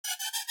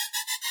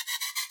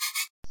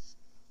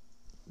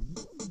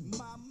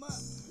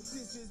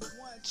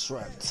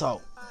Trap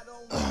talk.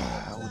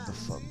 What the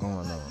fuck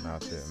going on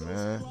out there,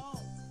 man?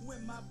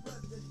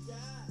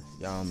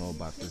 Y'all know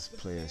about this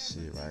player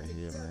shit right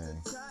here,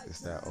 man.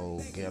 It's that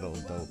old ghetto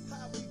dope.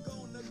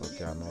 Fuck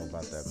y'all know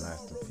about that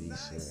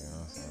masterpiece shit, you know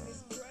what I'm saying?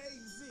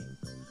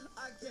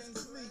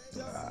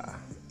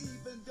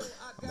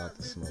 I'm about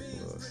to smoke a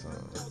little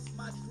something. You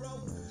know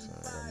what I'm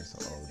saying? Got me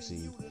some OG.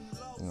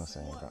 You know what I'm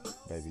saying?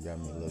 Baby got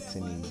me a little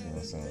tinny, you know what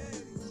I'm saying?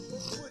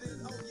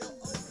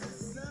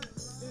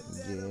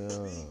 Yeah.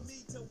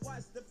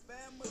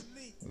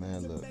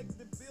 Man, look.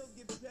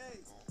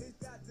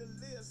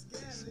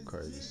 There's some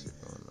crazy shit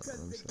going on. Let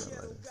me say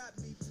that like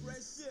this.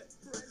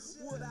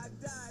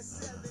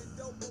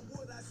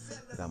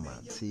 I got my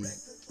tea.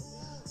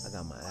 I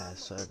got my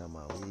ashtray. I got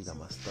my weed. I got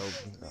my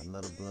stogie. I got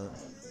another blunt.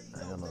 I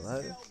ain't got no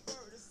lighter.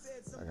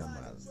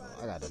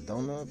 I got a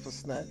donut for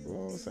snack. You know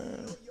what I'm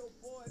saying?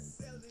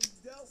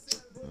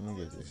 Let me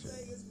get this shit.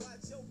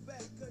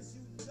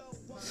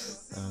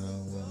 I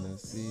don't wanna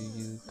see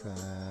you cry.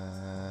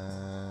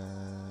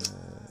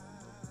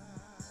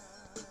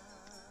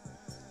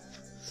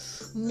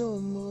 No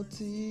more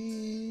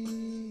tea,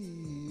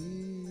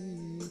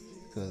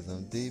 cause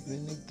I'm deep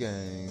in the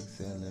game,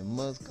 selling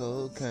much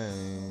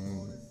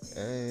cocaine.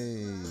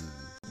 Hey,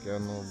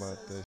 y'all know about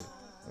that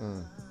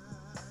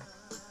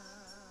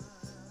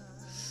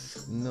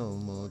shit. No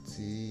more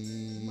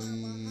tea,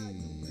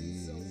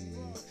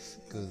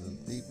 cause I'm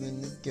deep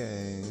in the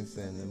game,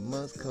 selling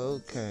much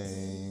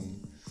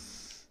cocaine.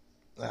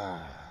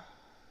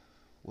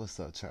 What's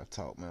up, Trap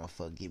Talk, man?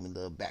 Fuck, give me a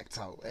little back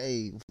talk.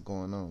 Hey, what's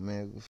going on,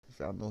 man? If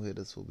y'all know here,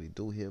 that's what we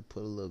do here.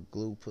 Put a little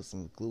glue, put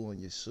some glue on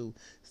your shoe,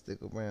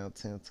 stick around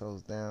 10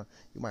 toes down.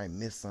 You might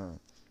miss some.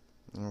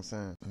 You know what I'm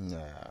saying?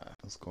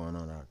 What's going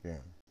on out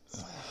there?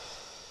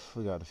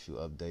 We got a few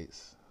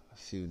updates, a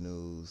few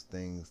news,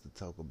 things to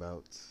talk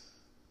about.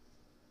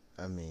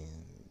 I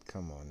mean,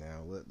 come on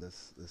now.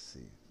 Let's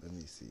see. Let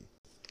me see.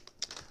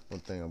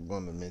 One thing I'm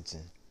going to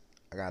mention.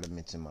 I got to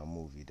mention my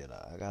movie that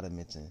I got to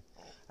mention.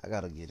 I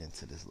got to get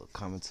into this little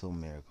Coming to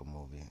America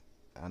movie.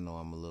 I know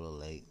I'm a little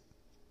late,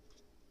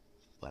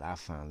 but I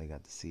finally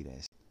got to see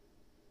that shit.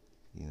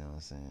 You know what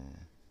I'm saying?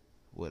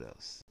 What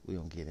else? We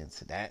gonna get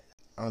into that.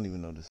 I don't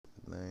even know this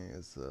name.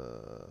 It's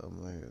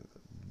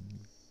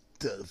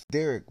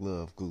Derek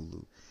Love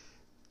Gulu.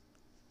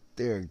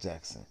 Derek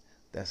Jackson.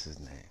 That's his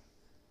name.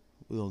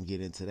 We gonna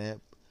get into that.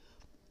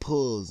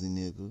 Pussy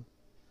nigga.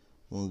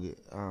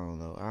 I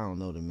don't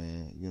know the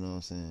man. You know what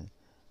I'm saying?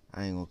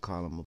 I ain't gonna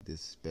call him up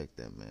disrespect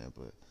that man,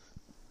 but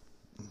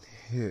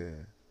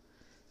yeah,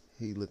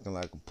 he looking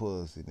like a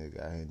pussy nigga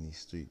out here in these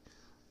streets.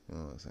 You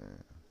know what I'm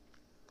saying?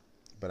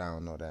 But I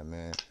don't know that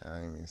man.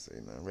 I ain't even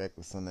say nothing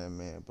reckless on that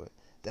man, but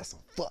that's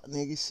some fuck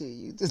nigga shit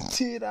you just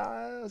did.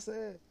 I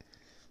said,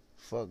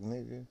 fuck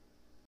nigga.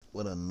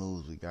 What other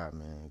news we got,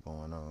 man,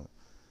 going on?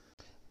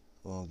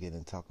 We're gonna get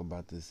and talk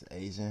about this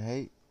Asian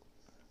hate.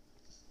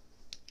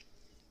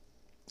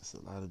 There's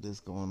a lot of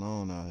this going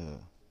on out here.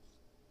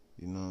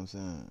 You know what I'm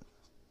saying?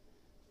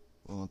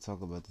 We're gonna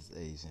talk about this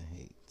Asian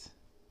hate.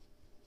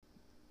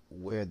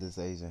 Where this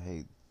Asian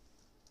hate?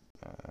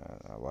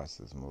 I watched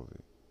this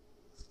movie.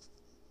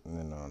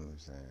 You know what I'm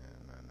saying?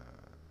 And,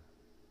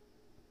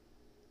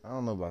 I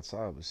don't know about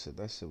y'all, but shit,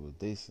 that shit was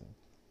decent.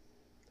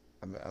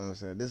 I'm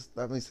saying this.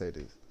 Let me say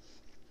this.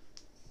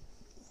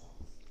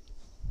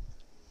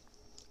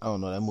 I don't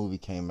know. That movie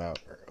came out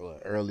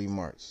early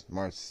March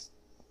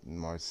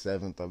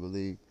 7th, I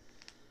believe.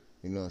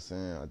 You know what I'm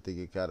saying? I think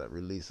it got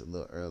released a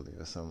little early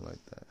or something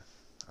like that.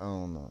 I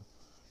don't know.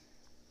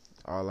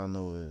 All I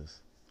know is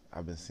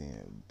I've been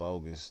seeing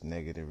bogus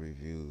negative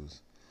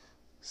reviews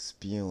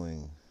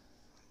spewing.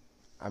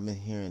 I've been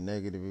hearing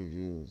negative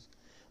reviews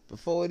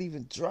before it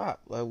even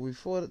dropped. Like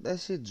before that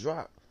shit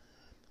dropped.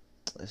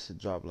 That shit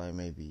dropped like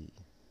maybe,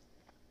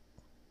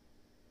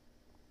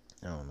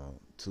 I don't know,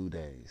 2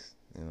 days.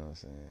 You know what I'm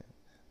saying?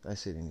 That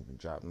shit didn't even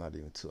drop. Not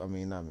even two. I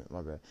mean, not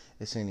my bad.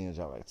 It shouldn't even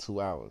drop like 2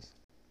 hours.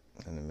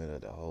 In the middle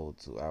of the whole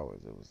 2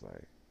 hours, it was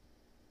like,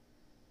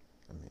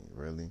 I mean,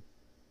 really?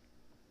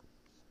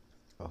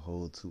 A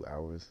whole 2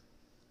 hours?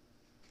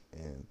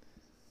 And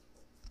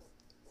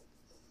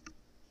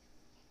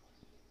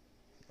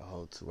a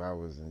whole 2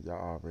 hours and y'all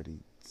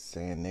already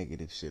saying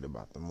negative shit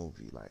about the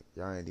movie. Like,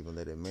 y'all ain't even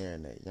let it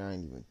marinate. Y'all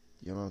ain't even,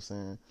 you know what I'm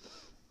saying?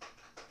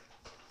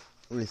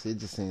 It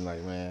just seemed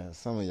like, man,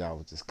 some of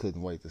y'all just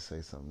couldn't wait to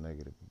say something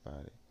negative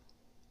about it.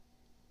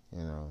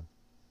 You know?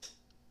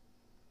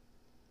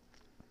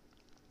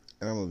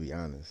 And I'm gonna be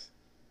honest.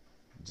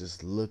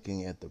 Just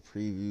looking at the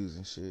previews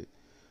and shit,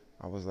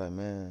 I was like,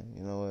 man,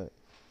 you know what?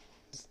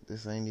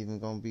 This ain't even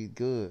gonna be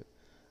good.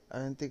 I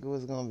didn't think it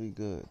was gonna be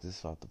good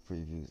just off the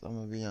previews. I'm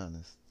gonna be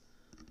honest.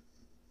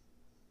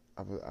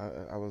 I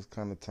was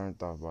kind of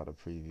turned off by the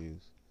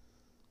previews.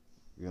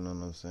 You know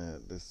what I'm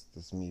saying?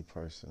 This me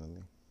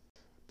personally.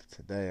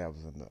 Today I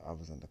was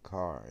in the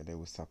car and they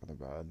was talking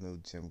about a new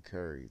Jim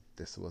Carrey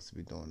that's supposed to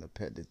be doing the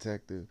Pet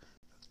Detective.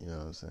 You know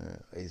what I'm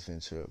saying? Ace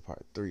Ventura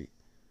Part 3.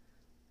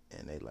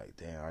 And they like,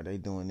 damn, are they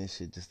doing this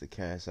shit just to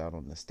cash out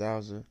on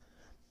nostalgia?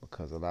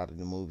 because a lot of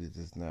the movies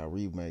is now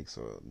remakes,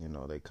 or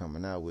they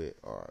coming out with,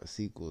 or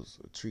sequels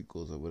or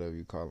trequels or whatever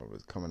you call them,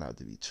 is coming out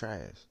to be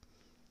trash.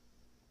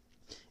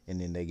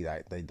 And then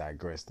they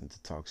digressed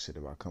into talk shit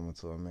about Coming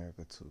to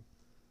America too.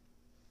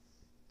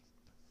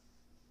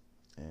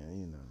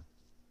 And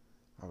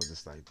I was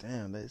just like,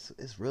 damn,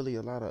 it's really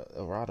a lot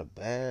of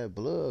bad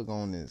blood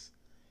on this.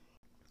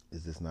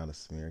 Is this not a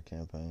smear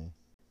campaign?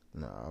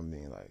 No, I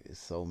mean, like,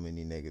 it's so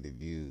many negative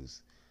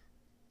views,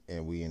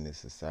 and we in this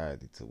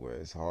society to where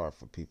it's hard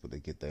for people to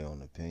get their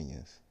own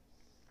opinions.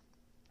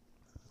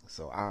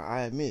 So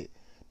I admit,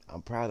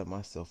 I'm proud of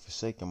myself for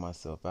shaking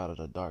myself out of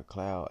the dark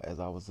cloud as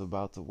I was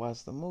about to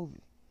watch the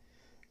movie.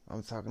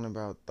 I'm talking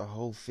about the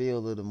whole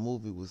feel of the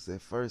movie was,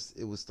 at first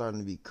it was starting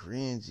to be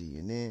cringy,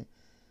 and then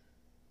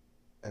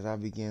as I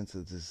began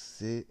to just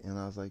sit, and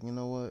I was like, you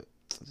know what,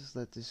 just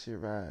let this shit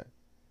ride.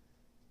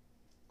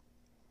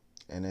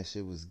 And that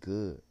shit was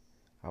good.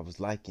 I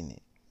was liking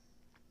it.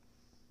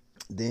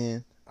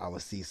 Then I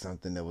would see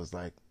something that was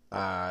like,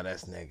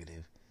 that's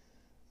negative.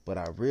 But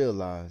I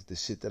realized the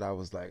shit that I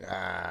was like,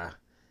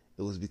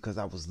 it was because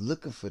I was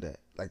looking for that.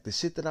 Like the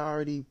shit that I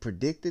already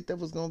predicted that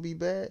was gonna be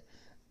bad,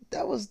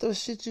 that was the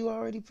shit you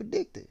already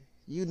predicted.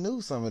 You knew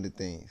some of the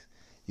things.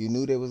 You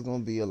knew there was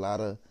gonna be a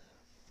lot of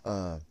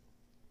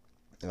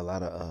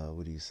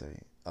what do you say?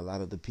 A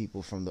lot of the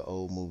people from the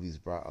old movies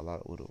brought a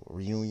lot of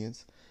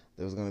reunions.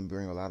 They was gonna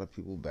bring a lot of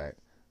people back.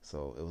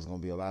 So it was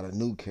gonna be a lot of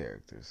new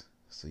characters.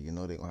 So they're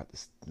gonna have to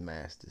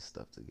smash this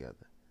stuff together.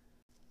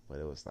 But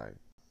it was like,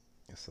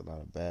 it's a lot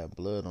of bad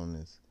blood on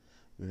this.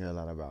 We hear a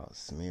lot about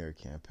smear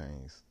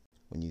campaigns.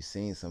 When you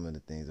seen some of the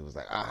things, it was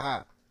like,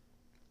 aha.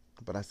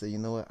 But I said, you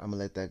know what? I'm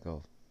gonna let that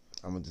go.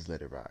 I'm gonna just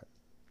let it ride.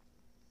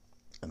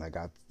 And I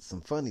got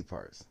some funny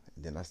parts.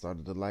 And then I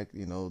started to like,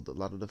 a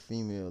lot of the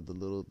female, the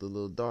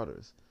little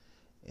daughters.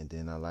 And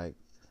then I like,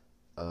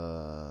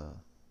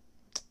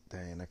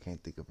 dang, I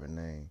can't think of her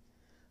name.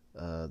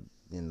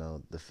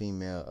 The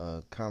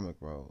female comic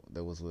role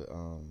that was with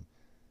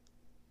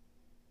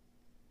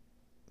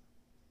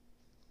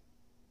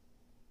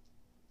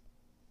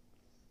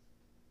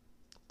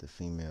the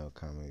female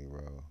comedy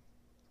role.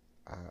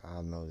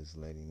 I know this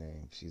lady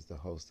name. She's the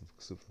host of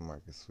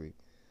Supermarket Sweep.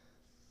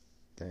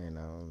 Dang,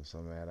 I'm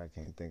so mad I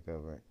can't think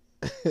of her.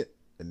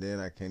 And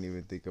then I can't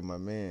even think of my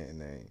man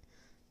name.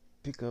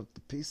 Pick up the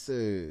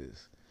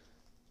pieces.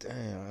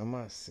 Damn,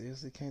 I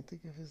seriously can't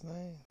think of his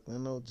name?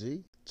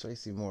 N.O.G.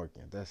 Tracy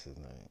Morgan, that's his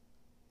name.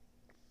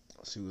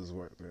 She was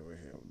working with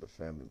him, the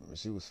family member.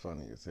 She was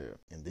funny as hell.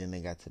 And then they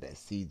got to that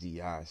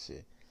CGI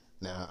shit.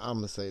 Now, I'm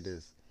going to say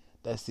this.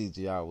 That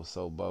CGI was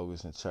so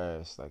bogus and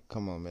trash. Like,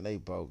 come on, man, they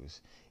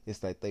bogus.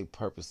 It's like they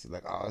purposely,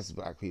 like, oh, it's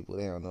black people.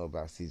 They don't know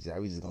about CGI.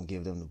 We just going to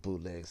give them the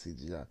bootleg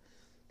CGI.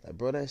 Like,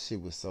 bro, that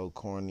shit was so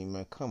corny,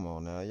 man. Come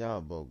on now.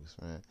 Y'all bogus,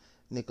 man.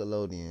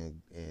 Nickelodeon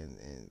and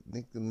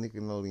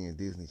Nickelodeon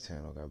Disney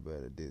Channel got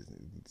better Disney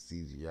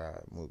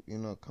CGI movie.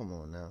 Come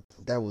on now.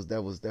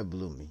 That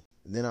blew me.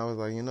 Then I was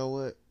like, you know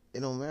what?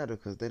 It don't matter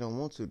because they don't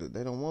want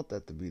they don't want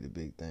that to be the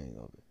big thing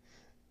of it.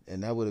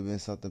 And that would have been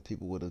something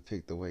people would have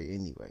picked away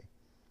anyway.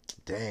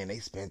 Dang, they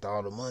spent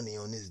all the money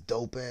on this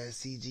dope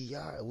ass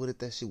CGI. What if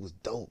that shit was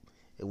dope?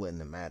 It wouldn't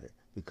have mattered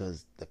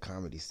because the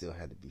comedy still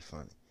had to be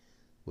funny,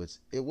 which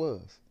it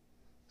was.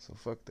 So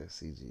fuck that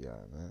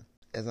CGI, man.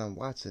 As I'm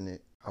watching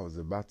it, I was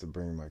about to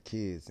bring my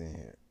kids in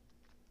here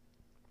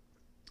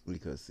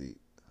because see,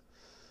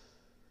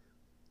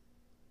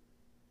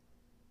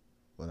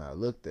 when I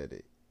looked at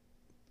it,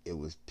 it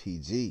was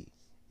PG.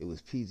 It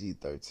was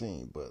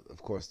PG-13, but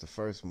of course the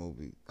first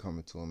movie,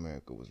 Coming to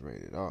America, was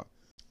rated R.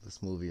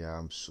 This movie,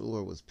 I'm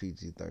sure, was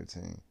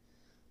PG-13,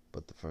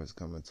 but the first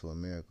Coming to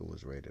America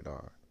was rated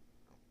R.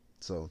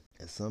 So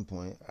at some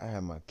point, I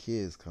had my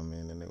kids come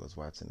in and they was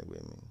watching it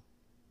with me,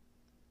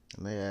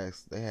 and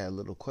they had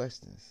little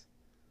questions,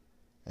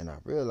 and I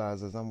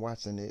realized as I'm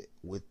watching it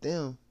with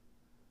them,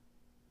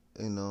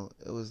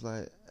 it was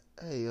like,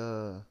 hey,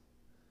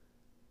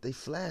 they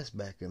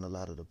flashback in a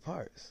lot of the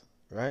parts,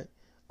 right?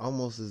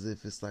 Almost as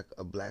if it's like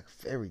a black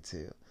fairy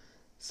tale.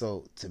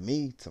 So to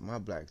me, to my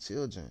black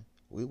children,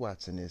 we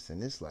watching this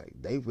and it's like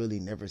they really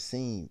never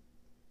seen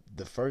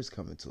the first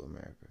Coming to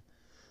America.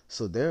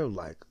 So they're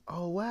like,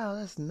 oh wow,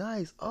 that's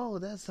nice. Oh,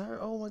 that's her.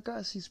 Oh my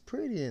gosh, she's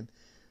pretty. And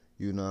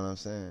you know what I'm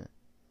saying?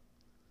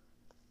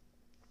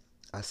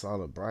 I saw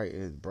the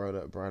brighten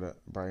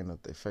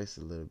up their face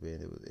a little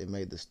bit. It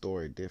made the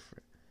story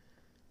different.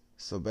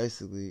 So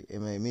basically, it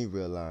made me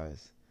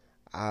realize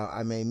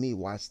I made me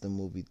watch the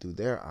movie through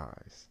their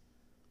eyes.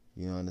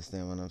 You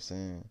understand what I'm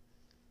saying?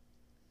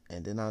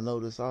 And then I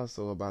noticed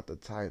also about the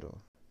title.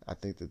 I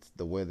think that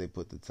the way they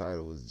put the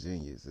title was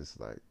genius. It's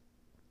like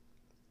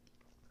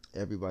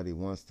everybody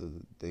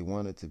they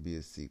want it to be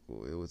a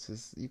sequel. It was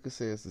just, you could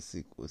say it's a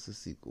sequel. It's a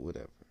sequel,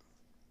 whatever.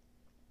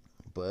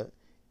 But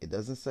it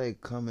doesn't say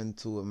Coming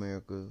to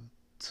America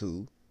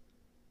 2.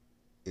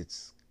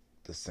 It's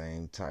the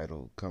same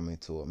title, Coming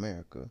to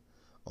America,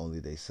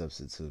 only they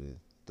substituted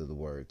the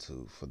word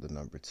 2 for the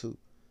number 2,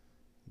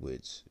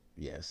 which,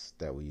 yes,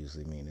 that would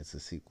usually mean it's a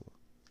sequel.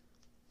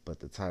 But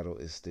the title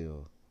is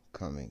still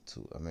Coming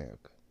to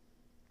America,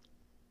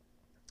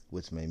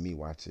 which made me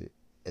watch it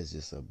as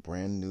just a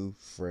brand new,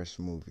 fresh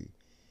movie.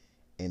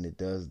 And it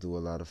does do a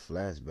lot of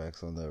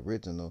flashbacks on the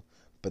original,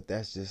 but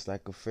that's just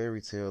like a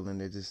fairy tale,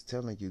 and they're just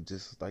telling you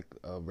just like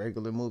a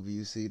regular movie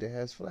you see that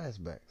has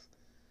flashbacks.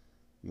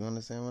 You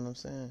understand what I'm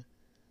saying?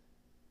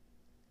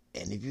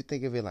 And if you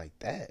think of it like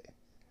that,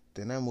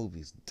 then that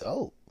movie's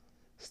dope.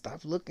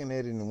 Stop looking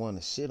at it and want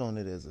to shit on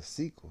it as a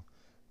sequel.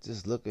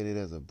 Just look at it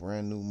as a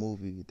brand new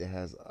movie that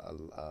has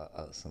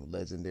some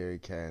legendary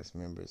cast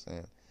members,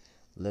 and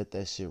let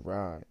that shit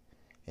ride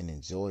and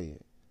enjoy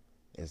it.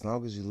 As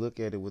long as you look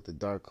at it with the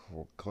dark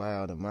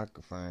cloud and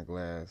magnifying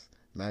glass,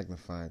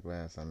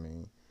 I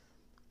mean,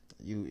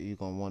 you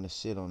gonna want to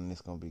shit on it, and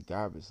it's gonna be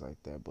garbage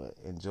like that. But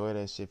enjoy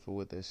that shit for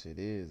what that shit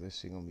is. That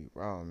shit gonna be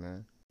raw,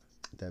 man.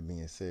 That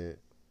being said,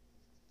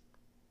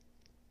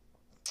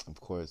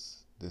 of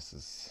course, this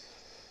is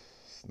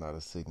not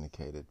a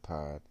syndicated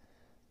pod.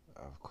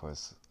 Of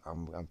course,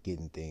 I'm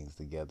getting things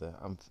together.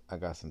 I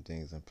got some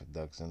things in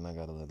production. I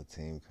got a little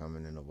team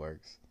coming in the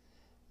works.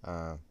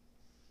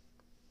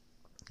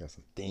 Got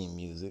some theme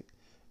music.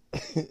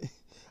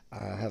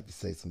 I have to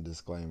say some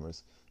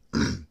disclaimers.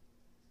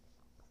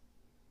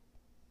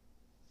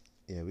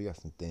 Yeah, we got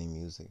some theme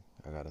music.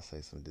 I gotta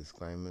say some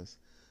disclaimers.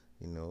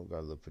 You know, got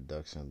a little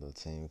production, a little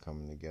team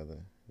coming together.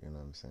 You know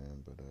what I'm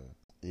saying? But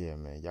yeah,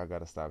 man, y'all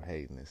gotta stop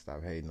hating and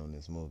stop hating on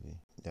this movie.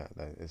 Yeah,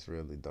 it's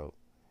really dope.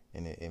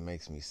 And it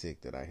makes me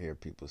sick that I hear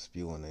people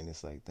spewing, and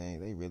it's like,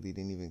 dang, they really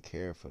didn't even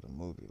care for the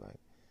movie. Like,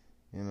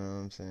 you know what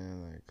I'm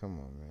saying? Like, come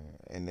on, man.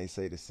 And they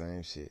say the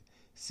same shit.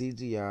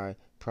 CGI,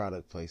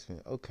 product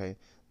placement. Okay,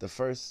 the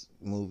first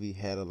movie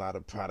had a lot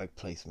of product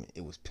placement.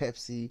 It was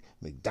Pepsi,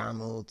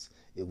 McDonald's.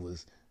 It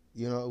was,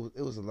 it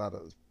was a lot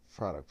of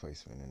product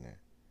placement in there.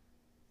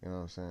 You know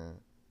what I'm saying?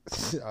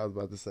 I was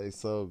about to say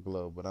Soul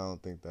Glow, but I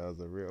don't think that was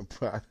a real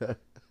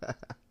product. But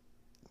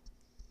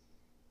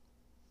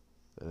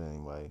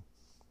anyway,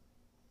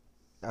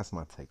 that's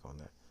my take on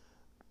that.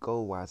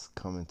 Go watch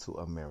Coming to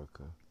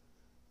America.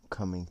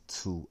 Coming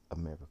to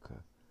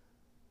America.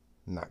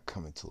 Not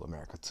Coming to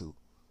America 2.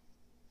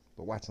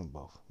 But watch them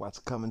both.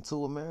 Watch Coming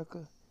to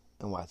America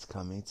and watch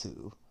Coming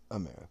to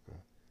America.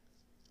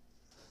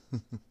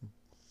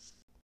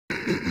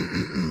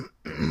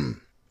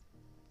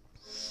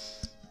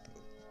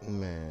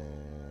 Man,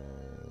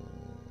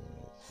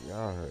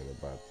 y'all heard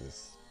about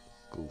this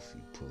goofy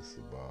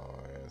pussy ball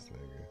ass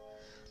nigga.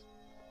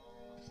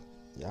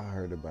 Y'all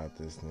heard about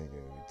this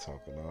nigga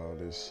talking all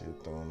this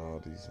shit, throwing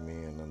all these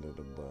men under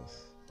the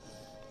bus.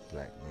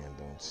 Black men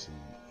don't cheat.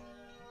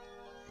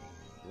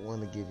 I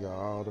want to give y'all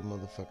all the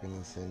motherfucking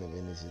incentive,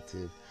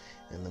 initiative,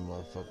 and the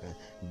motherfucking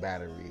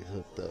battery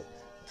hooked up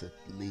to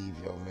leave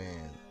your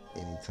man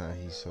anytime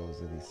he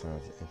shows any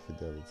signs of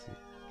infidelity.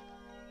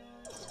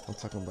 I'm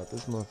talking about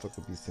this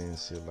motherfucker be saying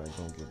shit like,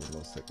 don't give it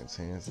no second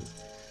chances.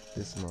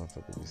 This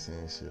motherfucker be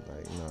saying shit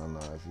like,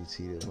 nah, if you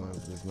cheated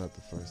once, it's not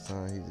the first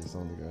time, he just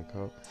only got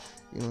caught.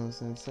 You know what I'm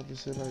saying? Stuff and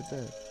shit like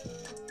that.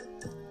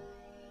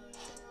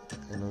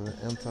 And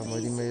I'm talking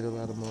about he made a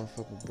lot of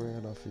motherfucking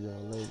bread off of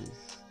y'all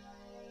ladies.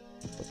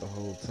 But the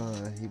whole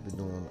time, he been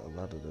doing a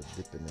lot of the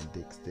dipping and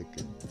dick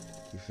sticking.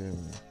 You feel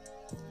me?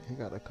 He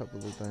got a couple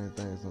of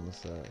things on the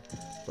side.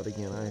 But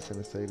again, I ain't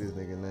finna say this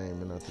nigga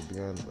name, and not to be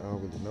honest, I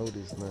don't really know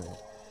this name.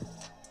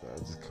 So I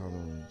just call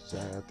him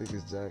Jack. I think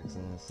it's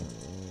Jackson or something.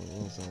 You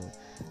know what I'm saying?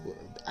 Well,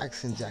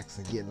 Action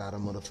Jackson getting a lot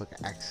of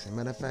motherfucking action.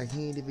 Matter of fact,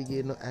 he ain't even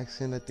getting no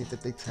action. I think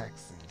that they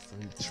taxing, so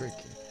he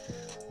tricking.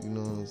 You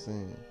know what I'm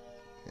saying?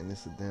 And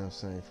it's a damn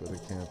shame for the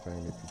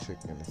campaign if you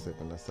tricking and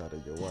stepping outside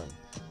of your wife.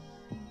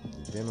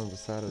 And then on the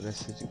side of that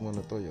shit, you want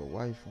to throw your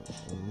wife on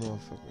the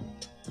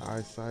motherfucking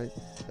eyesight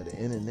of the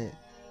internet,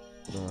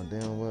 knowing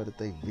damn well that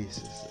they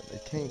vicious. They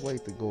can't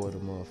wait to go at a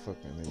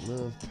motherfucker, and they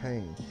love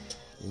pain.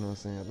 You know what I'm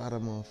saying? A lot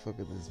of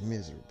motherfuckers is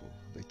miserable.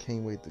 They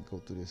can't wait to go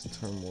through this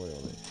turmoil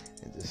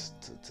and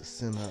just to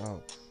send her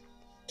out.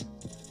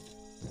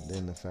 And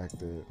then the fact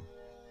that,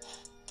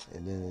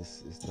 and then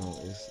it's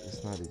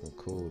not even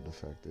cool, the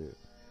fact that,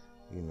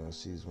 you know,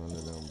 she's one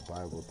of them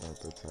Bible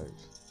thumper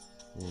types.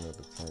 You know,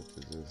 the type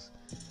that just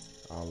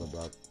all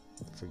about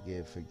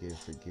forgive,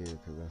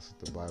 because that's what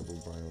the Bible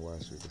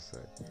brainwashed you to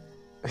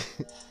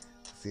say.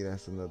 See,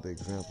 that's another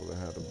example of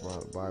how the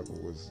Bible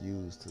was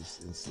used to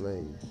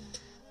enslave.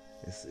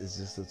 It's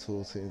just a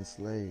tool to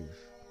enslave.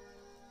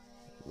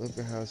 Look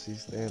at how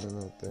she's standing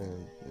up there,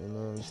 you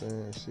know what I'm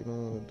saying? She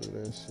don't want to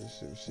do that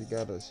shit.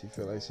 She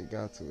feel like she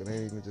got to. It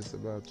ain't even just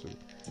about you.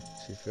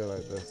 She feel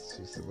like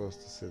she's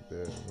supposed to sit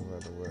there no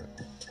matter what.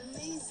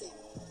 Amazing.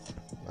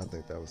 I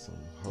think that was some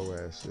hoe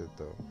ass shit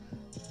though.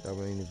 That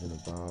ain't even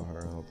about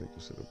her. I don't think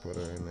we should have put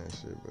her in that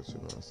shit, but you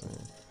know what I'm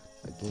saying?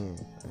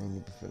 Again, I ain't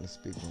even finna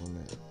speak on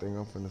that. The thing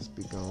I'm finna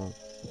speak on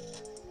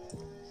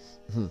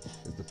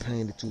is the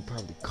pain that you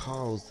probably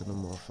caused in the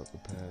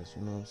motherfucking past,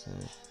 you know what I'm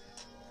saying?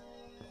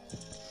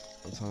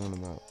 I'm talking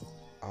about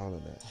all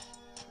of that.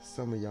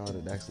 Some of y'all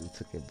that actually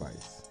took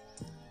advice.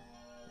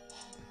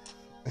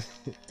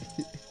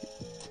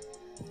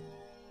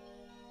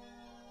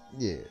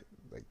 Yeah,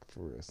 Like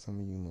for real, some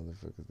of you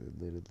motherfuckers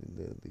that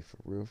literally, for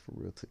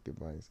real took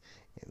advice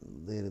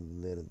and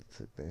literally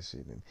took that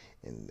shit and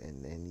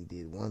he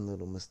did one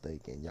little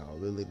mistake and y'all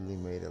literally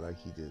made it like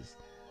he just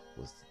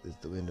was it's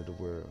the end of the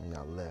world and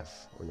y'all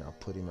left or y'all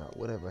put him out,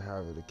 whatever,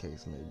 however the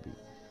case may be.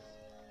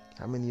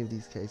 How many of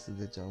these cases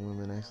that y'all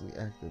women actually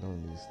acted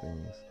on these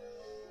things?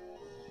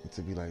 And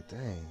to be like,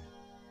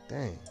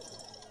 dang,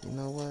 you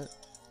know what?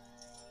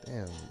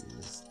 Damn,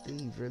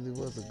 Steve really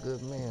was a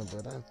good man,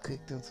 but I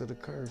kicked him to the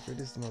curb for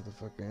this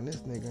motherfucker, and this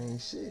nigga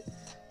ain't shit.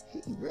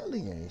 He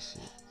really ain't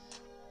shit.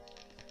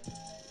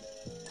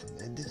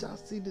 And did y'all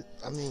see this?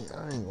 I mean,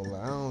 I ain't gonna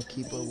lie, I don't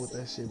keep up with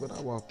that shit, but I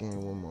walk in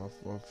with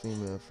my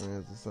female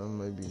friends or something,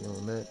 maybe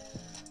on that.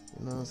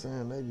 You know what I'm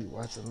saying? They be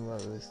watching a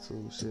lot of this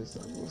too shit. So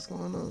what's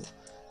going on?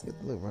 Get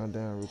the little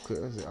rundown real quick.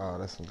 I say, oh,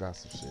 that's some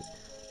gossip shit.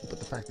 But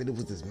the fact that it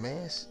was this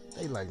man,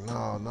 they like,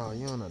 no,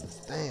 you don't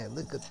understand.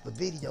 Look at the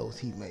videos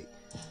he made.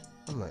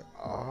 I'm like,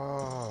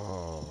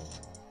 oh,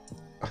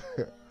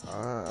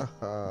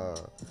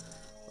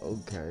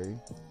 okay,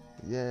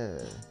 yeah,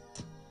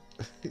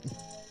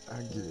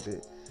 I get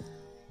it.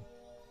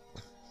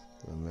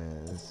 But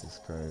man, it's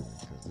just crazy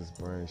because this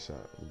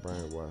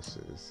brainwash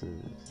shit is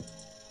serious.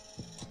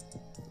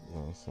 You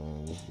know what I'm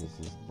saying?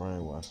 This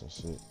brainwashing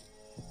shit.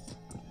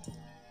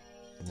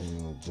 It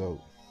ain't no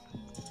joke.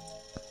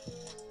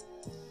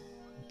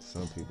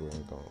 Some people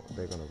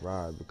they're gonna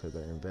ride because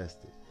they're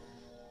invested.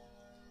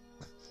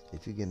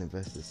 If you get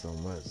invested so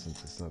much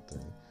into something,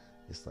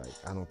 it's like,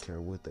 I don't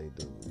care what they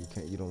do.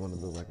 You don't want to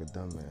look like a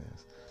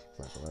dumbass.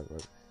 It's like,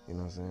 you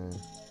know what I'm saying?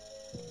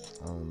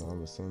 I don't know,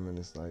 I'm assuming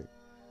it's like,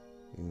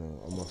 you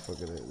know, a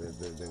motherfucker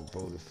that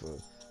voted for,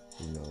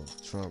 you know,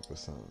 Trump or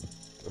something.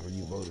 Or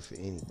you voted for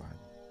anybody.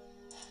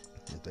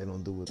 If they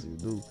don't do what you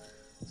do,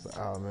 it's like,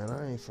 oh man,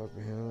 I ain't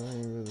fucking him. I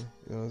ain't really,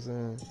 you know what I'm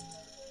saying?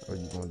 Or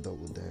you gonna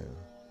double down.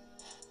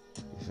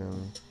 You feel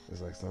me?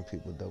 It's like some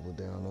people double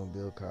down on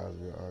Bill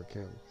Cosby or R.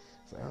 Kelly.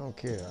 It's like, I don't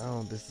care. I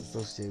don't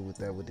disassociate with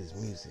that with his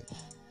music.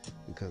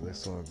 Because they're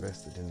so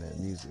invested in that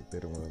music, they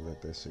don't want to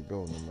let that shit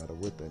go no matter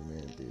what that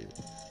man did.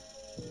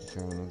 You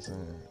feel what I'm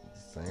saying?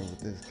 Same with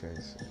this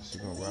case. She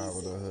gonna ride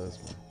with her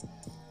husband.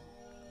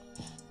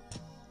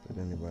 But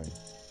anyway,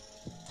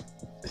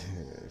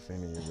 if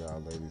any of y'all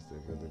ladies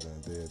that really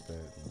done did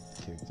that and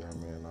kicked y'all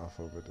man off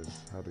over this,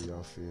 how do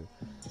y'all feel?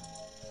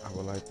 I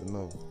would like to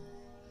know.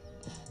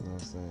 You know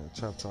what I'm saying?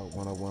 Trap Talk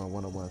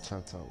 101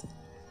 Trap Talk. You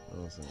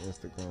know what I'm saying?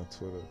 Instagram,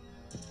 Twitter,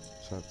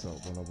 Trap Talk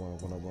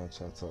 101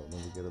 Trap Talk.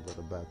 Let me get a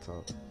little back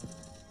talk. You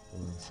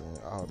know what I'm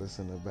saying? All this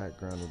in the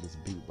background of this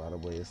beat, by the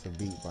way. It's a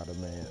beat by the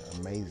man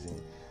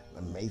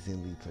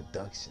Amazingly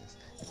Productions.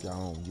 If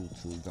y'all on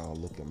YouTube, y'all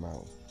look him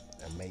out.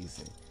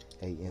 Amazing.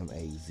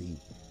 AMAZING.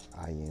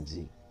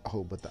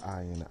 Oh, but the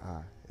I in the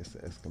I, it's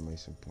an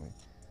exclamation point.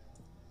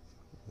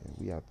 Yeah,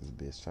 we out this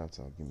bitch. Trap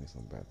Talk, give me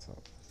some back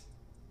talk.